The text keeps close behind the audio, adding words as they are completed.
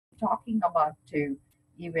talking about to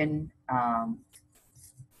even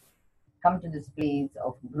come to this place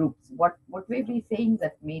of groups. What were we saying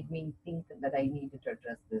that made me think that I needed to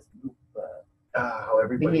address this group how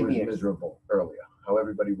everybody was behaviors? miserable earlier, how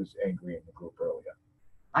everybody was angry in the group earlier.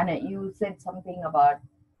 Anna, you said something about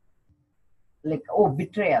like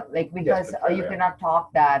betrayal, like because betrayal, you yeah. cannot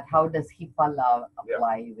talk that. How does HIPAA law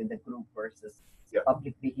apply with the group versus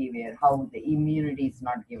public behavior? How the immunity is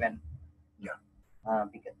not given?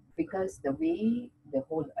 Because the way the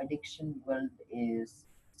whole addiction world is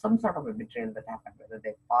some sort of a betrayal that happened, whether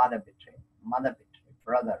their father betrayed, mother betrayed,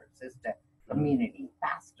 brother, sister, community,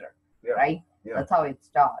 pastor, right? That's how it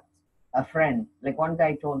starts. A friend, like one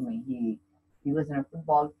guy told me, he was in a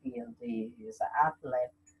football field, he is an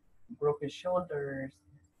athlete, broke his shoulders,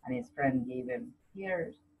 and his friend gave him,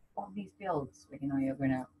 here's all these pills, like, you're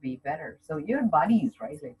gonna be better. So your buddies,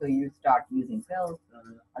 right? Like, so you start using pills,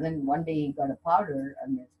 and then one day he got a powder,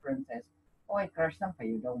 and his friend says, oh, I crushed them for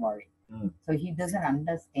you, don't worry. So he doesn't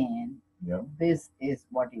understand this is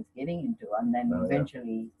what he's getting into, and then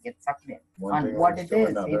eventually gets sucked in. And what it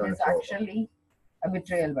is actually a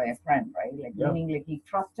betrayal by a friend, right? Like, meaning like he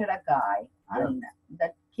trusted a guy, and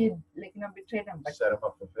that kid, like, betrayed him. But set him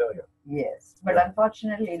up for failure. Yes, but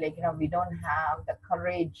unfortunately, like, we don't have the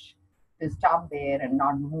courage to stop there and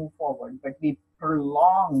not move forward, but we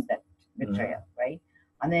prolong that betrayal, right?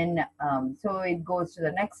 And then, so it goes to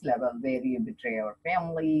the next level where you betray our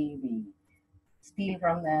family, we steal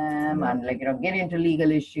from them, and like, get into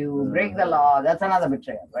legal issue, break the law. That's another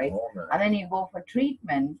betrayal, right? And then you go for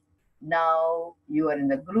treatment. Now you are in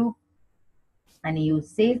the group, and you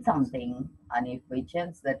say something, and if by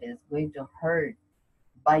chance that is going to hurt,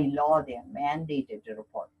 by law they are mandated to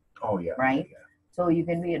report. Right? So you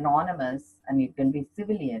can be anonymous and you can be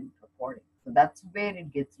civilian reporting. So that's where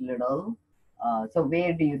it gets little. So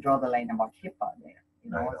where do you draw the line about HIPAA there?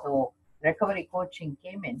 So recovery coaching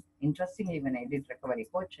came in. Interestingly, when I did recovery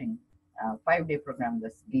coaching, 5-day program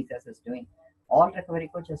this DSS is doing, all recovery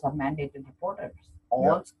coaches are mandated reporters.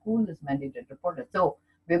 All school is mandated reporters. So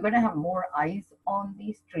we're going to have more eyes on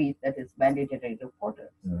the street that is mandated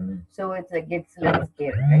reporters. So it's like gets less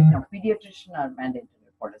scary, right? Now, pediatricians are mandated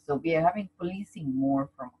reporters. So we are having policing more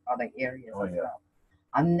from other areas as well.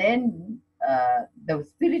 And then the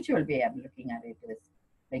spiritual way I'm looking at it is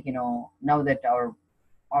like, now that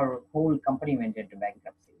our whole company went into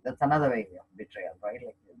bankruptcy, that's another way of betrayal, right?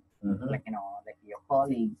 Like, like, like your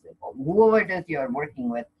colleagues, whoever it is you're working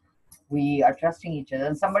with, we are trusting each other,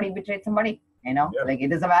 and somebody betrayed somebody. Like, it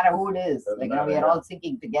doesn't matter who it is. Like, we are all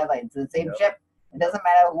sinking together. It's the same ship. It doesn't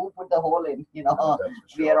matter who put the hole in. We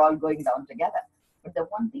are all going down together. But the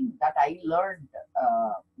one thing that I learned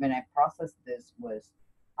when I processed this was,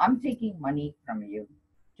 I'm taking money from you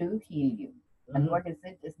to heal you. And what is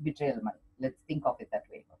it? It's betrayal money. Let's think of it that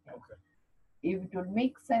way. Okay. If it would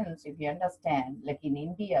make sense if you understand, like in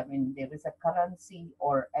India, when there is a currency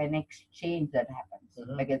or an exchange that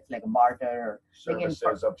happens, like it's like a barter, services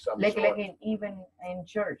like of some like sort. even in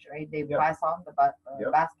church, right? They pass on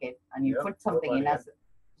the basket, and you put something in us.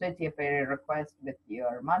 So it's a request with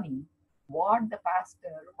your money. What the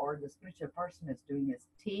pastor or the spiritual person is doing is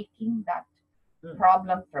taking that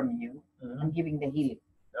problem from you and giving the healing,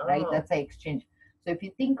 right? That's the exchange. So if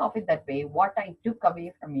you think of it that way, what I took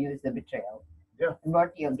away from you is the betrayal. And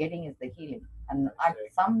what you're getting is the healing. And at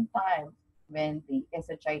some time when the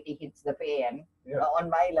SHIT hits the fan on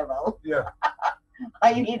my level,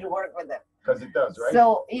 I need to work with them. Because it does, right?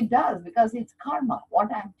 So it does, because it's karma.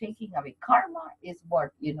 What I'm taking away. Karma is what,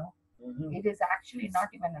 it is actually not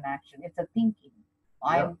even an action. It's a thinking.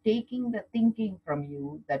 I'm taking the thinking from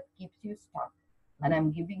you that keeps you stuck. And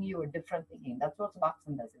I'm giving you a different thinking. That's what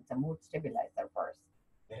Suboxone does. It's a mood stabilizer first.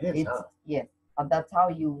 It is, Yes. That's how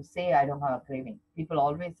you say, I don't have a craving. People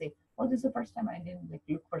always say, oh, this is the first time I didn't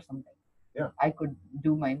look for something. I could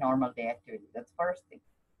do my normal day activity. That's first thing.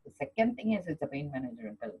 The second thing is it's a pain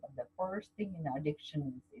management pill. But the first thing in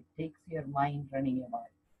addiction is it takes your mind running your body.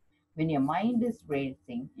 When your mind is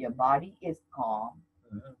racing, your body is calm.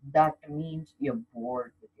 That means you're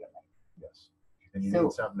bored with your life. Yes. And you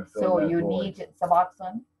need something to fill that void.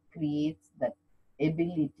 Suboxone creates that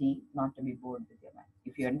ability not to be bored with your life.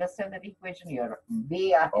 If you understand that equation, you're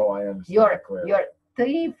way ahead. Oh, I understand. You're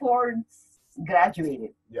 3/4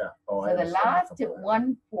 graduated. So the last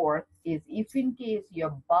 1/4 is if in case your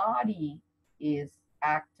body is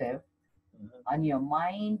active and your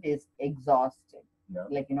mind is exhausted,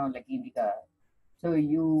 like indica, so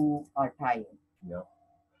you are tired.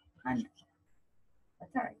 And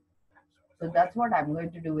that's all right. So that's what I'm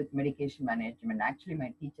going to do with medication management. Actually,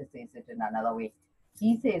 my teacher says it in another way.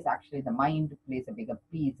 He says actually the mind plays a bigger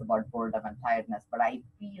piece about boredom and tiredness, but I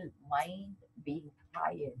feel mind being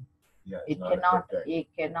tired. Yeah, It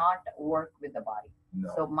cannot work with the body.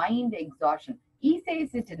 No. So mind exhaustion. He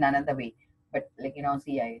says it in another way, but he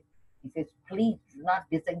says, please do not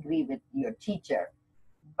disagree with your teacher.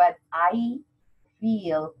 But I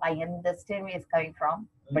feel I understand where it's coming from,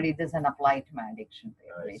 but it doesn't apply to my addiction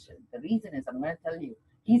preparation. The reason is, I'm going to tell you,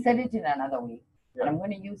 he said it in another way, and I'm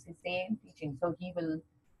going to use the same teaching so he will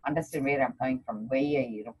understand where I'm coming from, where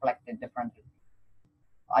I reflected differently.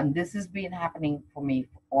 And this has been happening for me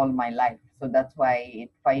all my life. So that's why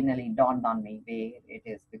it finally dawned on me where it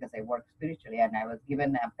is, because I work spiritually and I was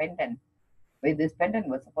given a pendant where this pendant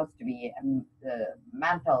was supposed to be the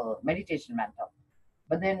meditation mantle.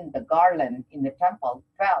 But then the garland in the temple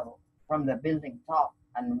fell from the building top.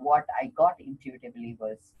 And what I got intuitively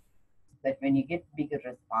was that when you get bigger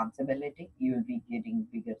responsibility, you'll be getting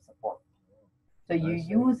bigger support. So you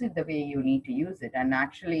use it the way you need to use it. And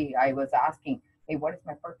actually, I was asking, hey, what is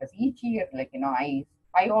my purpose? Each year,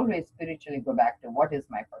 I always spiritually go back to what is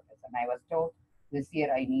my purpose. And I was told this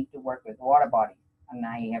year I need to work with water bodies. And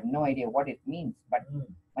I have no idea what it means. But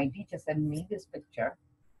my teacher sent me this picture,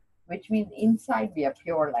 which means inside we are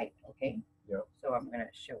pure light, okay? Yep. So I'm going to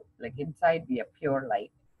show, like inside we are pure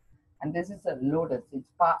light. And this is a lotus.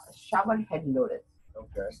 It's shower head lotus.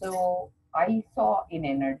 Okay. So I saw in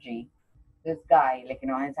energy, this guy,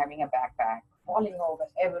 he's having a backpack, falling over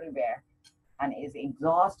everywhere, and is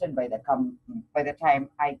exhausted by the time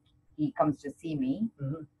he comes to see me.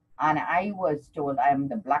 Mm-hmm. And I was told I'm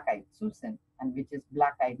the black-eyed Susan, and which is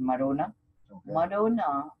black-eyed Madonna. Okay.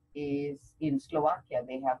 Madonna is in Slovakia.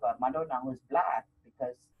 They have a Madonna who's black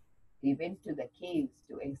because they went to the caves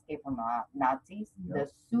to escape from Nazis. Yep.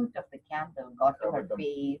 The soot of the candle got to her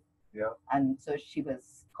face, yep. And so she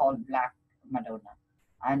was called Black Madonna.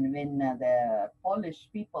 And when the Polish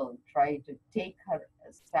people tried to take her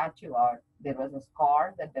statue out, there was a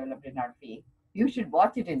scar that developed in her face. You should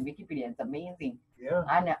watch it in Wikipedia. It's amazing. Yeah.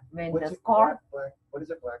 And when the scar, black, what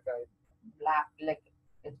is it? Black-eyed? Black,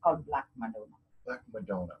 it's called Black Madonna. Black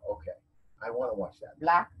Madonna. Okay, I want to watch that.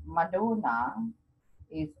 Black Madonna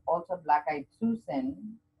is also Black-eyed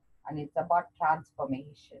Susan, and it's about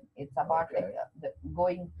transformation. It's about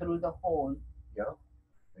going through the hole. Yeah.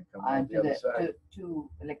 To how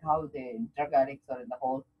the drug addicts are in the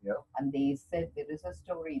hole. Yeah. And they said there is a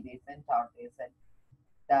story they sent out. They said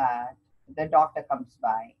that the doctor comes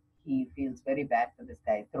by. He feels very bad for this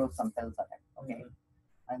guy, throws some pills at him. Okay.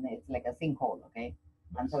 Mm-hmm. And it's like a sinkhole. Okay.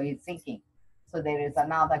 And so he's sinking. So there is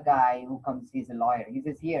another guy who comes. He's a lawyer. He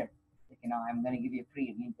says, "Here, I'm going to give you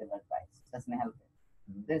free legal advice." Doesn't help him.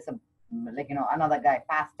 Mm-hmm. There's another guy,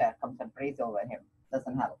 pastor, comes and prays over him.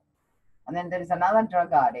 Doesn't help. And then there is another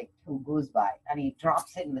drug addict who goes by and he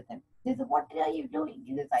drops in with him. He says, "What are you doing?"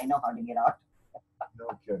 He says, "I know how to get out." No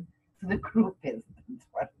kidding. So the group is.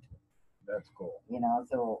 That's cool.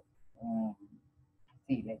 So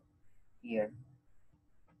see, here.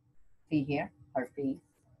 See here, her face.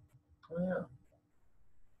 Oh, yeah.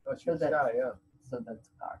 That's your sky, yeah. So that's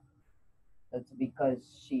scarred. That's because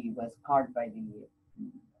she was scarred by the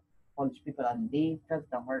Polish people and they felt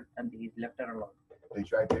the hurt and they left her alone. They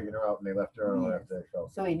tried taking her out and they left her alone after they fell.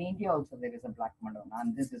 So in India also there is a Black Madonna,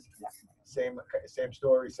 and this is Black Madonna. Same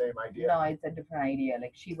story, same idea? No, it's a different idea.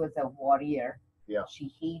 She was a warrior. Yeah.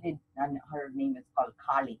 She hated, and her name is called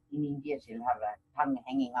Kali. In India, she'll have a tongue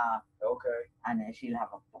hanging up. Okay. And she'll have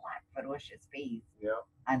a black, ferocious face. Yeah.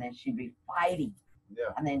 And then she'll be fighting.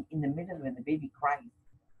 Yeah. And then in the middle, when the baby cries,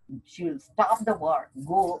 she'll stop the war,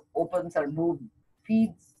 go, opens her boob,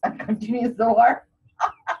 feeds, and continues the war.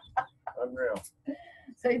 Unreal.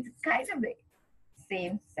 So it's kind of the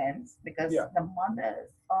same sense because the mothers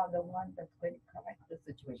are the one that's going to correct the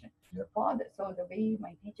situation. Yep. Father, so the way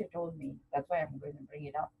my teacher told me, that's why I'm going to bring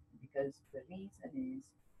it up, because the reason is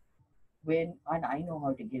and I know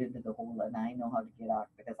how to get into the hole and I know how to get out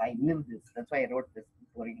because I live this. That's why I wrote this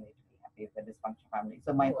Boring Way to Be Happy with the Dysfunctional Family.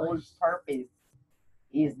 So my whole purpose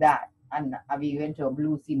is that. And we went to a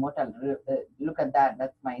Blue Sea Motel. Look at that.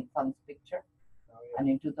 That's my son's picture. Oh, yeah. And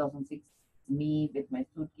in 2006, me with my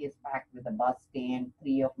suitcase packed with a bus stand,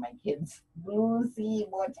 3 of my kids, Blue Sea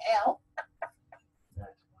Motel.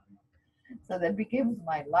 That's funny. So that became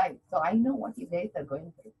my life. So I know what you guys are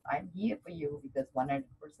going through. I'm here for you because 100%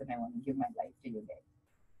 I want to give my life to you guys.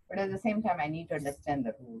 But at the same time, I need to understand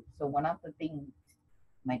the rules. So one of the things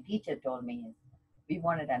my teacher told me is we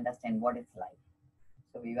wanted to understand what is life.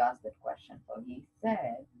 So we asked that question. So he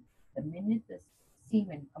said the minute the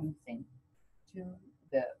semen comes in to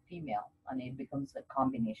the female and it becomes a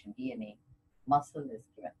combination DNA, muscle is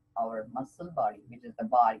given. Our muscle body, which is the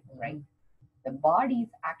body, right? The body's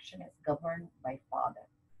action is governed by father.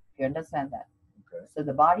 You understand that? Okay. So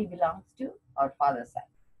the body belongs to our father's side.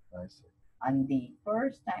 I see. And the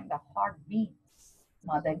first time the heart beats,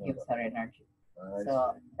 mother gives her energy. I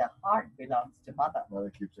So see. the heart belongs to mother.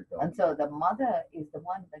 Mother keeps it going. And so the mother is the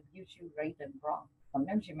one that gives you right and wrong.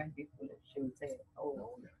 Sometimes she might be foolish. She will say,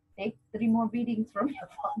 oh, take 3 more beatings from your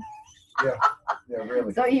father. Yeah,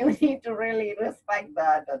 really. So you need to really respect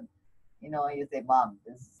that. And, you say, Mom,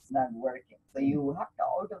 this is not working. So you have to,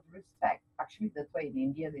 out of respect, actually, that's why in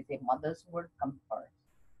India they say mother's word comes first.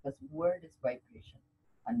 Because word is vibration.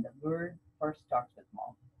 And the word first starts with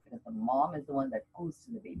mom. Because the mom is the one that coos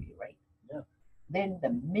to the baby, right? Yeah. Then the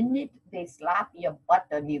minute they slap your butt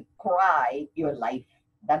and you cry, your life,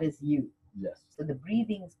 that is you. Yes. So the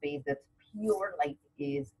breathing space, that's pure light,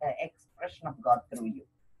 is an expression of God through you.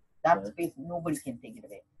 That space, nobody can take it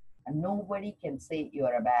away. And nobody can say you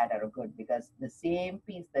are a bad or a good, because the same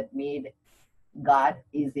peace that made God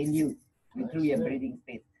is in you through your breathing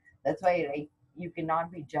space. That's why, right, you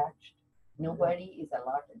cannot be judged. Nobody is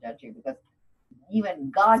allowed to judge you, because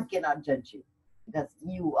even God cannot judge you, because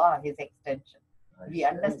you are his extension. We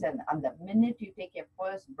understand. And the minute you take your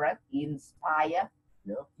first breath, inspire,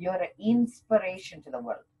 you're an inspiration to the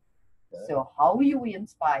world. So how you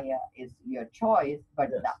inspire is your choice, but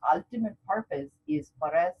the ultimate purpose is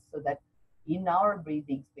for us so that in our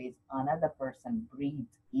breathing space, another person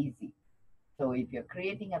breathes easy. So if you're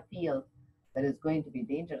creating a field that is going to be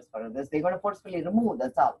dangerous for others, they're going to forcefully remove,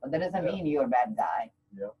 that's all. But that doesn't mean you're a bad guy.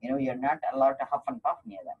 You're not allowed to huff and puff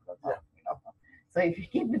near them. That's all, So if you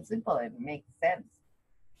keep it simple, it makes sense.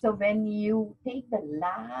 So when you take the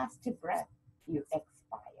last breath, you expire.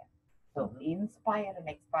 So inspire and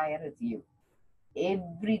expire is you.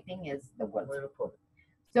 Everything is the world.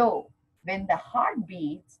 So when the heart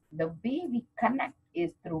beats, the way we connect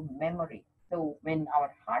is through memory. So when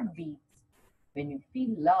our heart beats, when you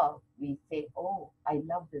feel love, we say, oh, I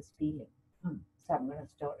love this feeling. So I'm going to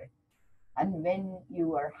store it. And when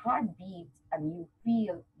your heart beats and you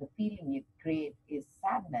feel the feeling you create is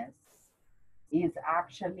sadness, is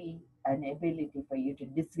actually an ability for you to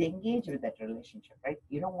disengage with that relationship, right?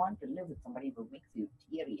 You don't want to live with somebody who makes you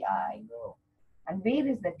teary-eyed. No. And where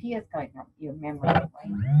is the tears coming from? Your memory,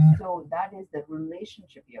 right? So that is the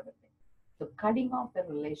relationship you're with. So cutting off the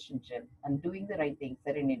relationship and doing the right thing,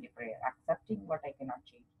 serenity prayer, accepting what I cannot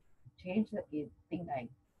change the thing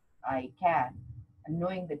I can, and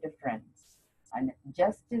knowing the difference. And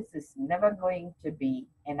justice is never going to be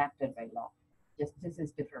enacted by law. Justice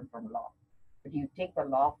is different from law. But you take the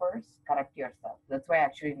law first, correct yourself. That's why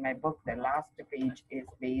actually in my book, the last page is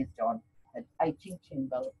based on an I Ching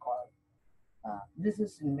symbol called, this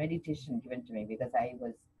is meditation given to me because I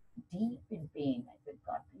was deep in pain. I said,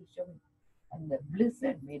 God, please show me. And the bliss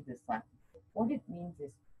had made this one. What it means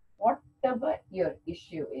is, whatever your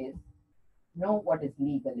issue is, know what is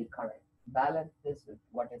legally correct. Balance this with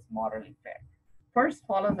what is morally fair. First,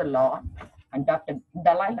 follow the law. And Dr.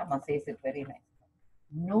 Dalai Lama says it very nice.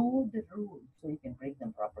 Know the rules so you can break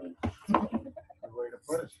them properly. Good way to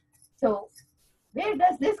put it. So, where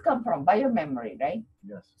does this come from? By your memory, right?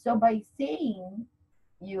 Yes. So, by saying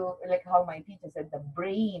you, like how my teacher said, the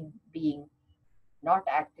brain being not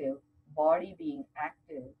active, body being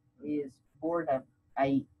active is boredom.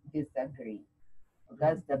 I disagree.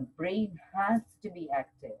 Because the brain has to be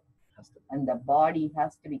active and the body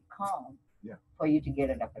has to be calm for you to get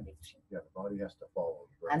rid of addiction. Yeah, the body has to follow.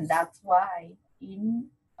 And that's why in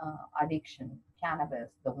addiction, cannabis,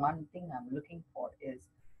 the one thing I'm looking for is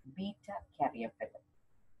beta caryophyllin.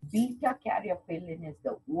 Beta caryophyllin is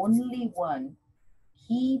the only one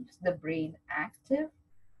keeps the brain active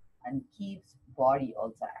and keeps body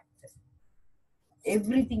also active.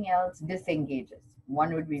 Everything else disengages.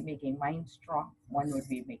 One would be making mind strong, one would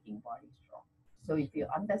be making body strong. So if you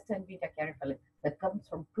understand beta caryophyllin, that comes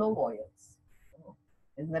from clove oils.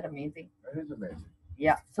 Isn't that amazing? That is amazing.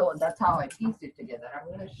 Yeah, so that's how I pieced it together. I'm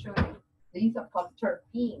going to show you. These are called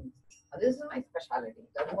terpenes. This is my specialty.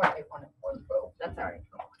 That's what I want to point out. That's all right.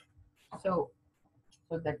 So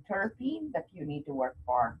the terpene that you need to work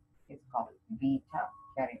for is called beta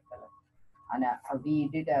caryophyllin. And we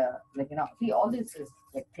did see, all this is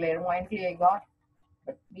like clairvoyantly I got,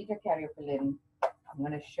 but beta caryophyllin, I'm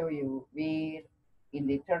going to show you where in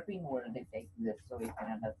the terpene world it exists so you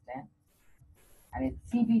can understand. And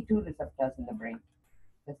it's CB2 receptors in the brain.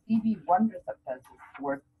 The CB1 receptors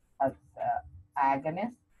work as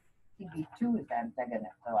agonist. CB2 is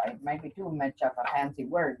antagonist. So it might be too much of a fancy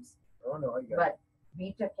words. Oh no, I get it. But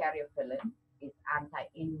beta caryophyllin is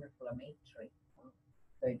anti-inflammatory.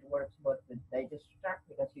 So it works both with digestive tract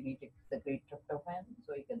because you need to secrete tryptophan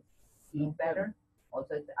so you can sleep better.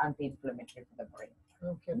 Also, it's anti-inflammatory. inflammatory for the brain.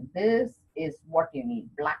 Okay. This is what you need: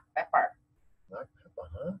 black pepper, Black pepper,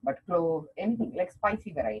 huh? but clove, anything like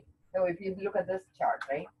spicy variety. So if you look at this chart,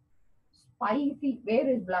 right? Spicy, where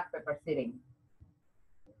is black pepper sitting?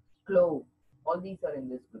 Clove, all these are in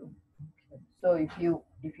this group. So if you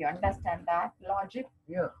understand that logic,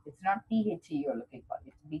 Yeah. it's not THE you're looking for,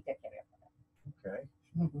 it's beta Okay.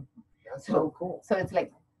 carotene. That's So- so cool. So it's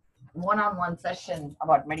like one-on-one session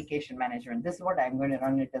about medication management. This is what I'm going to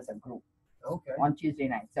run it as a group Okay. on Tuesday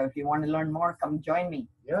night. So if you want to learn more, come join me,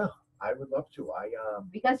 Yeah, I would love to.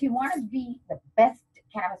 because you want to be the best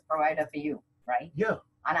cannabis provider for you, right? Yeah.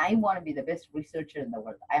 And I want to be the best researcher in the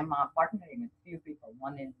world. I'm partnering with few people,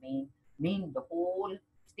 one in Maine, the whole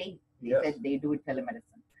state. They Yes. said they do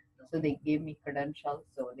telemedicine. So they gave me credentials.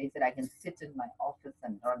 So they said I can sit in my office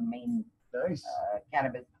and run Maine Nice.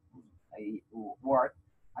 cannabis work.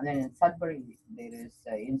 And then in Sudbury, there is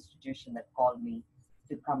an institution that called me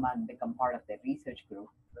to come and become part of their research group.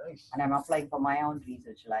 Nice. And I'm applying for my own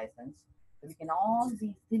research license. So we can all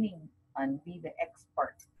be sitting and be the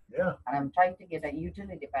expert. Yeah. And I'm trying to get a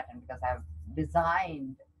utility patent because I've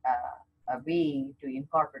designed a way to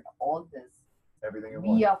incorporate all this Everything in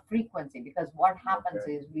one. via frequency. Because what happens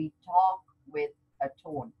Okay. is we talk with a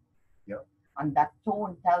tone. Yep. And that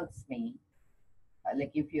tone tells me,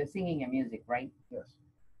 like if you're singing a music, right? Yes.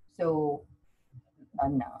 So, I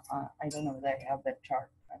don't know whether I have that chart.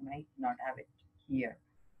 I might not have it here.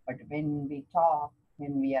 But when we talk,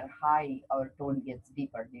 when we are high, our tone gets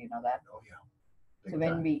deeper. Do you know that? Oh yeah. Big So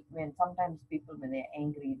time. when sometimes people, when they're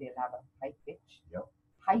angry, they'll have a high pitch. Yep.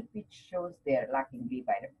 High pitch shows they're lacking B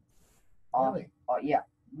vitamins. Really? Or yeah,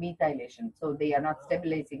 methylation. So they are not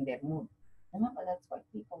stabilizing their mood. Remember, that's why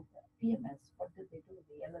people PMS. What do? They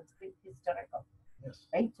yell and scream, hysterical, Yes.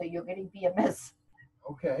 right? So you're getting PMS.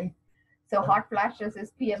 Okay. So hot flashes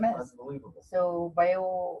is PMS. Unbelievable. So when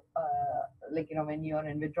you're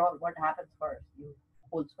in withdrawal, what happens first? You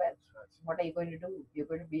cold sweats. What are you going to do? You're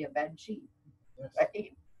going to be a banshee, Yes.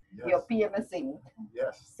 right? You're PMSing.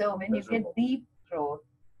 Yes. So when you Miserable. get deep throat,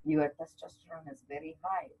 your testosterone is very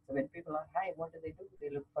high. So when people are high, what do? They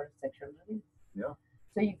look for sexual release. Yeah.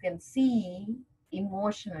 So you can see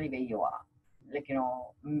emotionally where you are,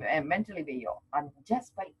 mentally where you are, and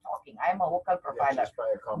just by talking. I'm a vocal Yeah, profiler. just by a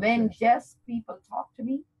When conversation. just people talk to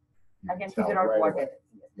me, You I can tell figure out right what away. it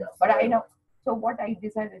is. Yeah. But right I know. away. So what I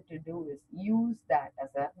decided to do is use that as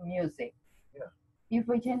a music. Yeah. If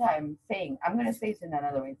we change, I'm going to say it in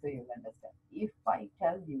another way so you'll understand. If I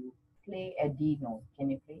tell you play a D note, can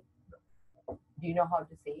you play? No. Do you know how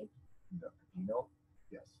to say it? No. You know?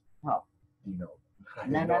 Yes. How? You know. I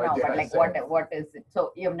No, had no, idea but how to like say it. what is it?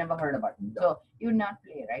 So you've never heard about it. No. So you not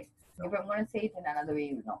play, right? No. If I'm going to say it in another way,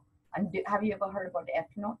 you know. And have you ever heard about F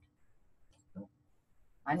note? No.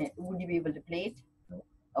 And would you be able to play it? No.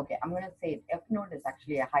 Okay, I'm going to say it. F note is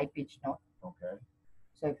actually a high pitched note. Okay.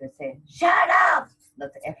 So if you say shut up,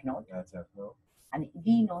 that's F note. That's F note. And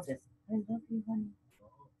D note is I love you, honey. Oh,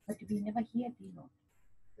 But we never hear D note.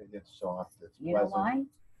 it's soft. It's You know pleasant. why?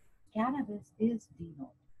 Cannabis is D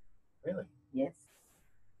note. Really? Yes.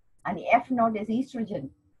 And F note is estrogen.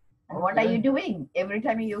 And what are Okay. you doing? Every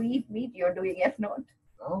time you eat meat, you're doing F note.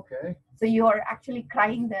 Okay. So you are actually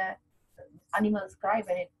crying the animal's cry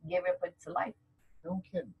when it gave up its life. No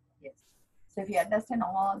kidding. Yes. So if you understand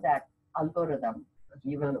all that algorithm, That's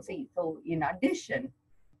you will incredible. see. So in addition,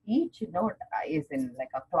 each note is in like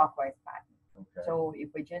a clockwise pattern. Okay. So if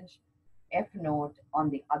we change F note on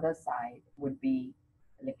the other side would be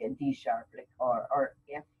like a D sharp, or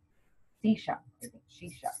F C sharp, I think C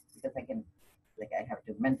sharp, because I have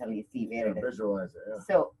to mentally see where Yeah, it is. visualize it. Yeah.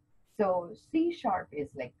 So C sharp is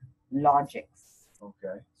like logics.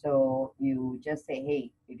 Okay. So you just say,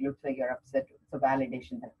 hey, it looks like you're upset. So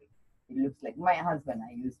validation therapy. It looks like my husband,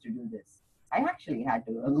 I used to do this. I actually had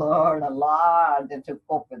to learn a lot to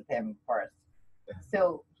cope with him first.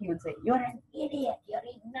 So he would say, you're an idiot, you're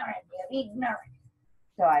ignorant.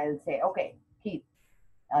 So I'll say, okay, Keith,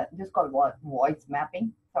 this is called voice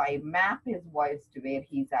mapping. So I map his voice to where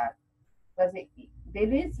he's at. Because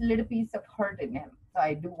there is a little piece of hurt in him. So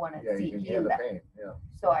I do want to Yeah, you can hear heal the that. pain. Yeah.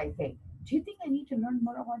 So I say, do you think I need to learn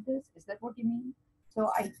more about this? Is that what you mean? So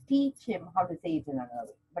I teach him how to say it in another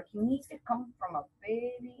way. But you need to come from a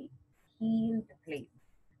very healed place.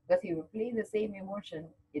 Because if you play the same emotion,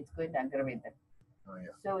 it's going to aggravate them. Oh yeah.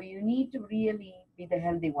 So you need to really be the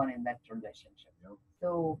healthy one in that relationship. Yep.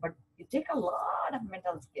 So, but it takes a lot of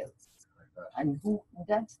mental skills. Like that. And who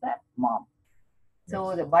does that? Mom. So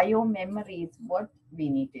Yes. the bio memory is what we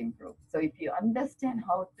need to improve. So if you understand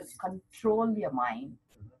how to control your mind,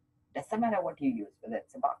 doesn't matter what you use, whether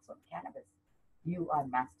it's a box or cannabis, you are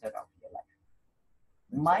master of your life.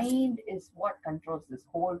 Mind is what controls this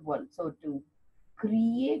whole world. So to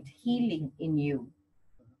create healing in you,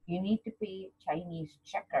 you need to play Chinese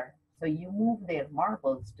checker. So you move their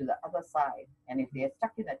marbles to the other side, and if they're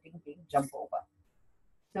stuck in the thinking, jump over.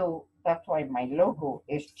 So that's why my logo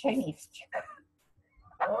is Chinese checker.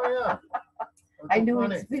 Oh yeah. I That's do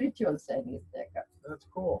funny. it spiritual Chinese checker That's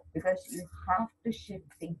cool. because you have to shift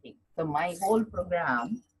thinking. So my whole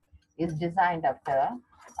program is designed after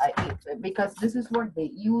because this is what they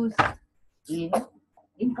use in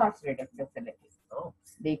incarcerated facilities. Oh.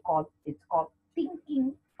 It's called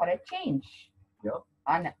thinking for a change. Yep.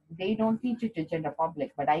 And they don't teach it to general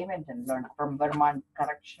public, but I went and learned from Vermont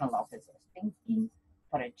correctional officers. Thinking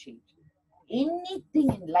for a change.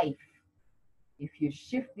 Anything in life, if you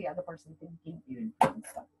shift the other person thinking, you influence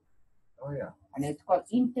them. Oh yeah. And it's called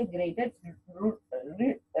integrated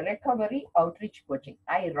recovery outreach coaching.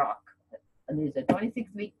 I rock. And there's a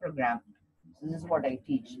 26-week program. So this is what I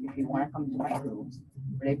teach. If you want to come to my groups,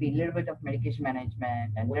 but it'll be a little bit of medication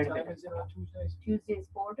management and a What little time bit is it on Tuesdays? Tuesdays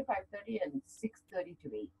 4 to 5:30 and 6:30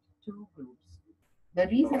 to 8. 2 groups. The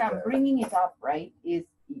reason I'm bringing it up, right, is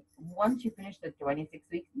once you finish the 26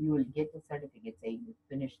 weeks, you will get a certificate saying you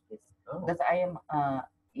finished this. Oh. Because I am,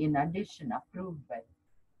 in addition, approved by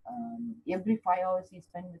every 5 hours you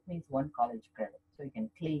spend with me is 1 college credit, so you can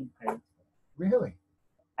claim credits. Really?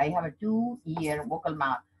 I have a 2-year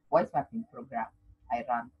voice mapping program I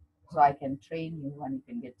run, so I can train you and you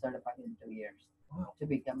can get certified in 2 years to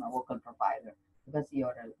become a vocal profiler because you're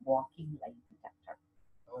a walking lie detector.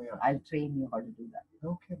 Oh yeah. I'll train you how to do that.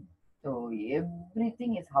 No kidding. So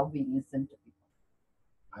everything is how we listen to people.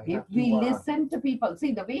 I If have we to, listen to people,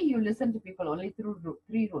 see the way you listen to people only through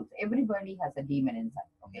 3 rules. Everybody has a demon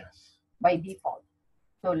inside, okay? Yes. By default.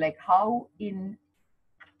 So like how in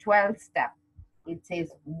 12 step it says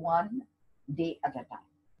 1 day at a time.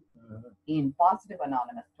 In Positive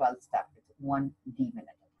Anonymous 12 step, it's 1 demon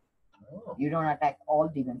at a time. Oh, You don't attack all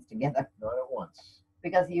demons together not at once.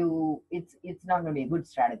 because it's not going to be a good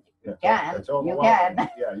strategy. You It's can. overwhelming.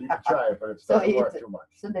 Yeah, you can try it, but it's So not worth too much.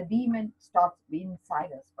 So the demon starts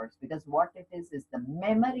inside us first because what it is the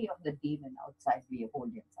memory of the demon outside we hold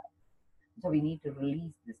inside. So we need to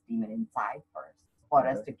release this demon inside first for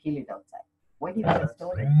us to kill it outside. Why do you want to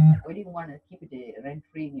store it? Why do you want to keep it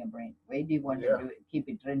rent-free in your brain? Why do you want to keep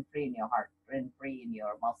it rent-free in your heart, rent-free in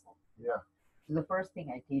your muscle? Yeah. So the first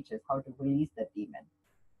thing I teach is how to release the demon.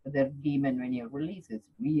 But the demon, when you release, it's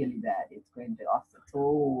really bad. It's going to offset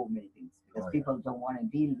so many things because people don't want to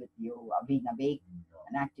deal with you being awake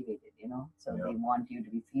and activated, So they want you to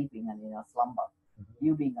be sleeping and in a slumber.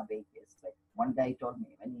 You being awake is like one guy told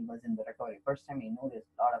me when he was in the recovery, first time he noticed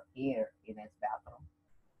a lot of hair in his bathroom.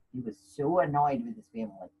 He was so annoyed with his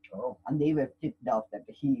family. And they were tipped off that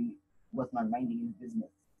he was not minding his business.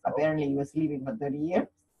 Apparently he was sleeping for 30 years.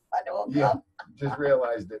 Just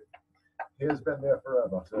realized it. He has been there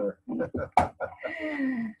forever, sir.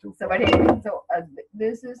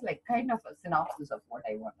 This is like kind of a synopsis of what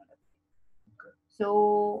I wanted to say. Okay.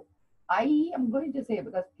 So I am going to say,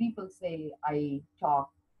 because people say I talk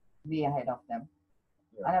way ahead of them,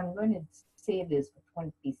 and I'm going to say this for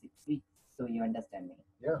 26 weeks so you understand me.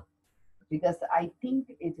 Yeah. Because I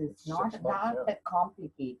think it's not that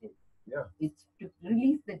complicated. Yeah. It's to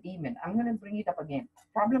release the demon. I'm going to bring it up again.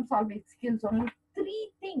 Problem solving skills, only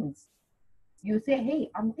 3 things. You say, hey,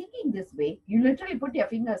 I'm thinking this way. You literally put your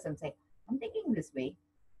fingers and say, I'm thinking this way.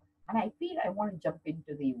 And I feel I want to jump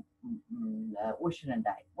into the ocean and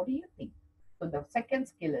die. What do you think? So the second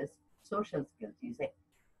skill is social skills. You say,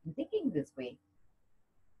 I'm thinking this way.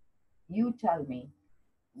 You tell me,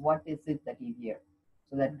 what is it that you hear?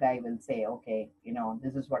 So that guy will say, okay,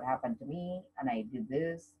 this is what happened to me and I did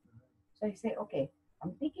this. So you say, okay,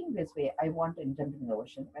 I'm thinking this way. I want to jump in the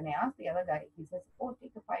ocean. When I ask the other guy, he says, oh,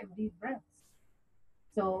 take a 5 deep breaths.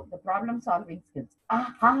 So the problem solving skills.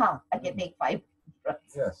 I can take 5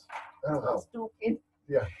 breaths. Yes. So stupid.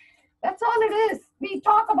 Yeah. That's all it is. We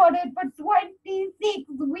talk about it for 26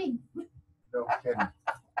 weeks. No kidding.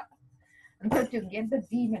 And so to get the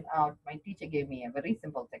demon out, my teacher gave me a very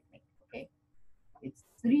simple technique. Okay. It's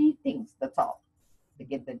 3 things. That's all to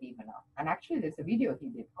get the demon out. And actually, there's a video he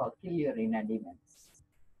did called Kill Your Inner Demons.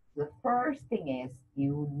 The first thing is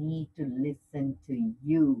you need to listen to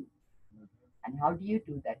you. And how do you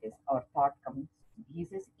do that is our thought comes. He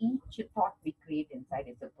says each thought we create inside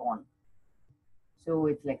is a thorn. So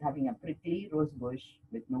it's like having a prickly rose bush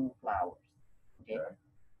with no flowers. Okay.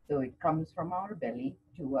 So it comes from our belly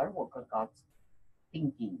to our vocal cords,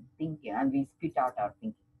 thinking, and we spit out our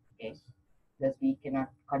thinking. Okay. Because we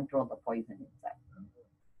cannot control the poison inside.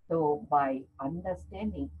 So by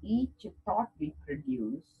understanding each thought we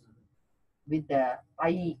produce, with the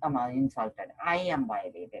I am insulted, I am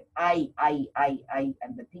violated,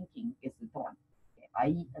 and the thinking is the thought. Okay,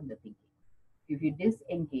 I and the thinking. If you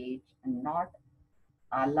disengage and not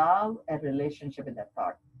allow a relationship with the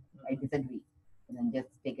thought, I disagree, and then just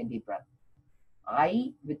take a deep breath.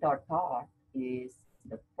 I without thought is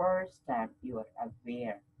the first time you are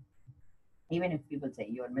aware. Even if people say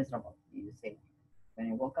you are miserable, you say,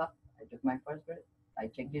 when I woke up, I took my first breath, I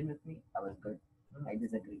checked in with me, I was good. I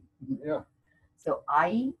disagree. Yeah. So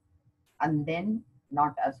I, and then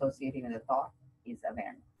not associating with the thought is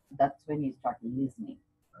awareness. That's when you start listening.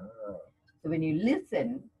 So when you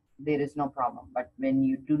listen, there is no problem. But when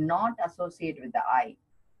you do not associate with the I,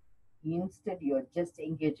 instead you're just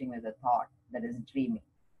engaging with the thought that is dreaming.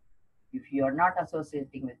 If you are not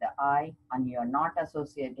associating with the I and you are not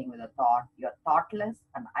associating with the thought, you're thoughtless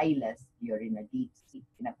and I-less, you're in a deep sleep,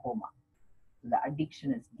 in a coma. So the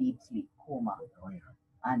addiction is deep sleep, coma. Oh, yeah.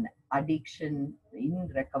 And addiction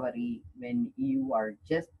in recovery, when you are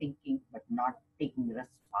just thinking but not taking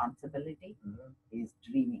responsibility, is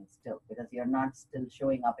dreaming still, because you're not still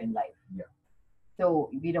showing up in life. Yeah.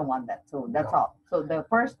 So we don't want that. So that's all. So the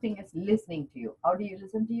first thing is listening to you. How do you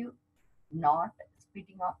listen to you? Not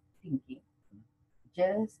spitting up thinking.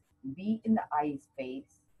 Just be in the I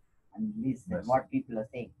space and listen what people are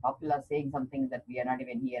saying. People are saying something that we are not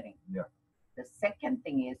even hearing. Yeah. The second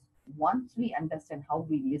thing is, once we understand how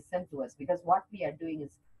we listen to us, because what we are doing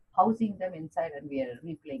is housing them inside and we are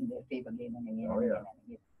replaying their tape again and again and again and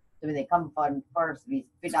again. So when they come first, we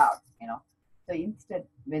spit out. So instead,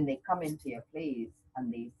 when they come into your place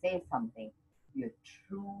and they say something, you're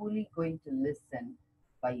truly going to listen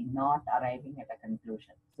by not arriving at a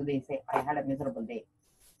conclusion. So they say, I had a miserable day.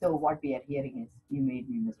 So what we are hearing is, you made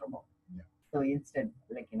me miserable. Yeah. So instead,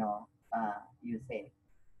 you say,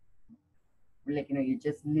 you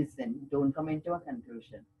just listen, don't come into a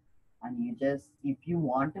conclusion. And you just, if you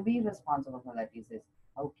want to be responsible for that, you say,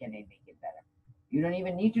 how can I make it better? You don't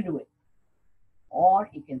even need to do it. Or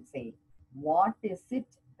you can say, what is it,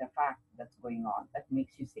 the fact that's going on that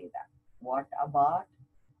makes you say that? What about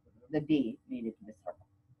the day made it miserable,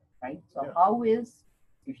 right? So how is,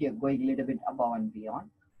 if you're going a little bit above and beyond,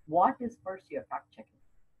 what is first your fact checking?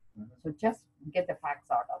 So just get the facts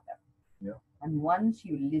out of them. Yeah. And once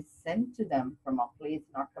you listen to them from a place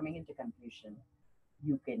not coming into confusion,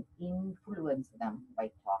 you can influence them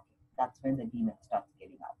by talking. That's when the demon starts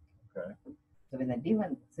getting out. Okay. So when the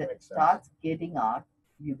demon starts getting out,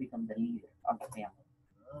 you become the leader of the family.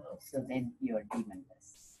 Oh. So then you are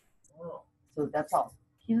demonless. Oh. So that's all.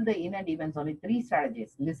 Kill the inner demons. Only 3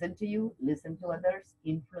 strategies: listen to you, listen to others,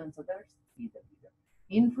 influence others, be the leader.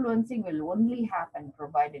 Influencing will only happen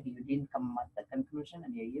provided you didn't come at the conclusion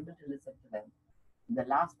and you're able to listen to them. The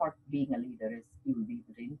last part, being a leader, is you will be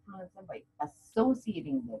able to influence them by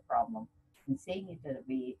associating the problem and saying it in a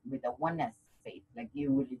way with a oneness faith. Like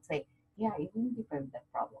you will say, yeah, I identify with that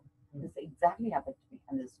problem. This exactly happened to me,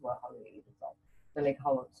 and this is how I resolve. So like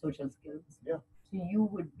how social skills. Yeah. So you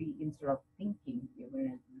would be, instead of thinking, you're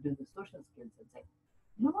going to do the social skills and say,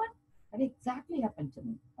 you know what? That exactly happened to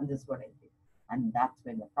me, and this is what I did. And that's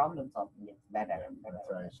when the problem solving gets better and better.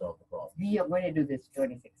 That's how you solve the problem. We are going to do this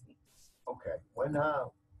 26 weeks. Okay. When my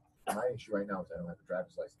issue right now is I don't have a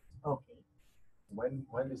driver's license. Okay. When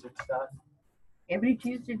does it start? Every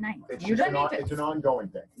Tuesday night. It's You don't need to. It's an ongoing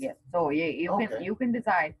thing. Yes. So you can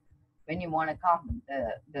decide when you want to come.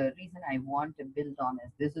 The reason I want to build on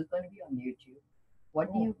is this is going to be on YouTube.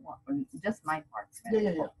 What do you want? Just my part.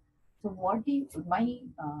 Yeah. So what do you? My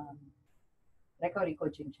recovery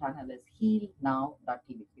coaching channel is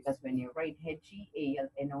healnow.tv, because when you write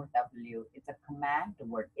HEALNOW, it's a command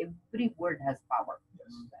word. Every word has power.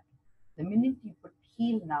 Yes. The minute you put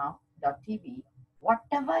healnow.tv,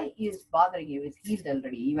 whatever is bothering you is healed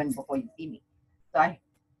already, even before you see me. So I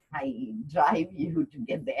drive you to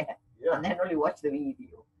get there, and then only watch the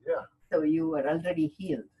video. Yeah. So you are already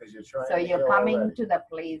healed. Because you're trying. So you're coming already. to the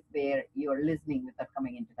place where you're listening without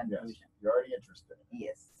coming into confusion. Yes. You're already interested.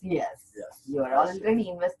 Yes. You are already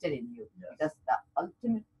invested in you. Yes. Because the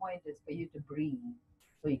ultimate point is for you to breathe,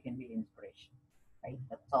 so you can be inspiration. Right?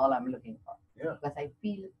 That's all I'm looking for. Yeah. Because I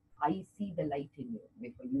feel I see the light in you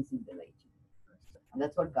before you see the light in me. And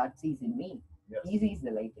that's what God sees in me. Yes. He sees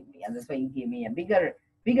the light in me. And that's why he gave me a bigger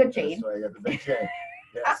chain. That's why I got the big chain.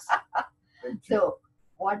 Yes. Big chain. So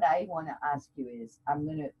what I want to ask you is, I'm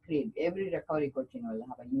going to create, every recovery coaching will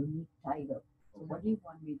have a unique title. So what do you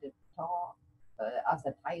want me to talk as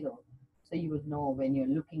a title? So you would know when you're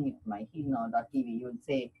looking at my healnow.tv, you would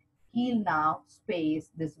say, heal now,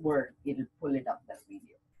 space, this word, it'll pull it up, that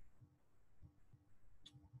video.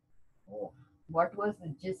 Oh. What was the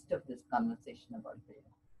gist of this conversation about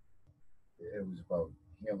you? it was about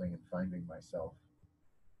healing and finding myself,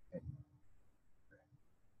 and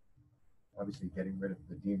obviously getting rid of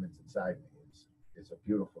the demons inside me is a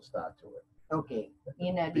beautiful start to it. Okay.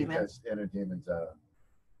 Inner demons. Because inner demons are,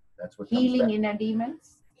 that's what Healing comes back. inner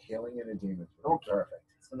demons. Healing inner demons would be Okay. perfect.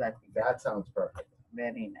 So that That sounds perfect.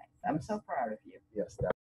 very nice. I'm so proud of you. Yes.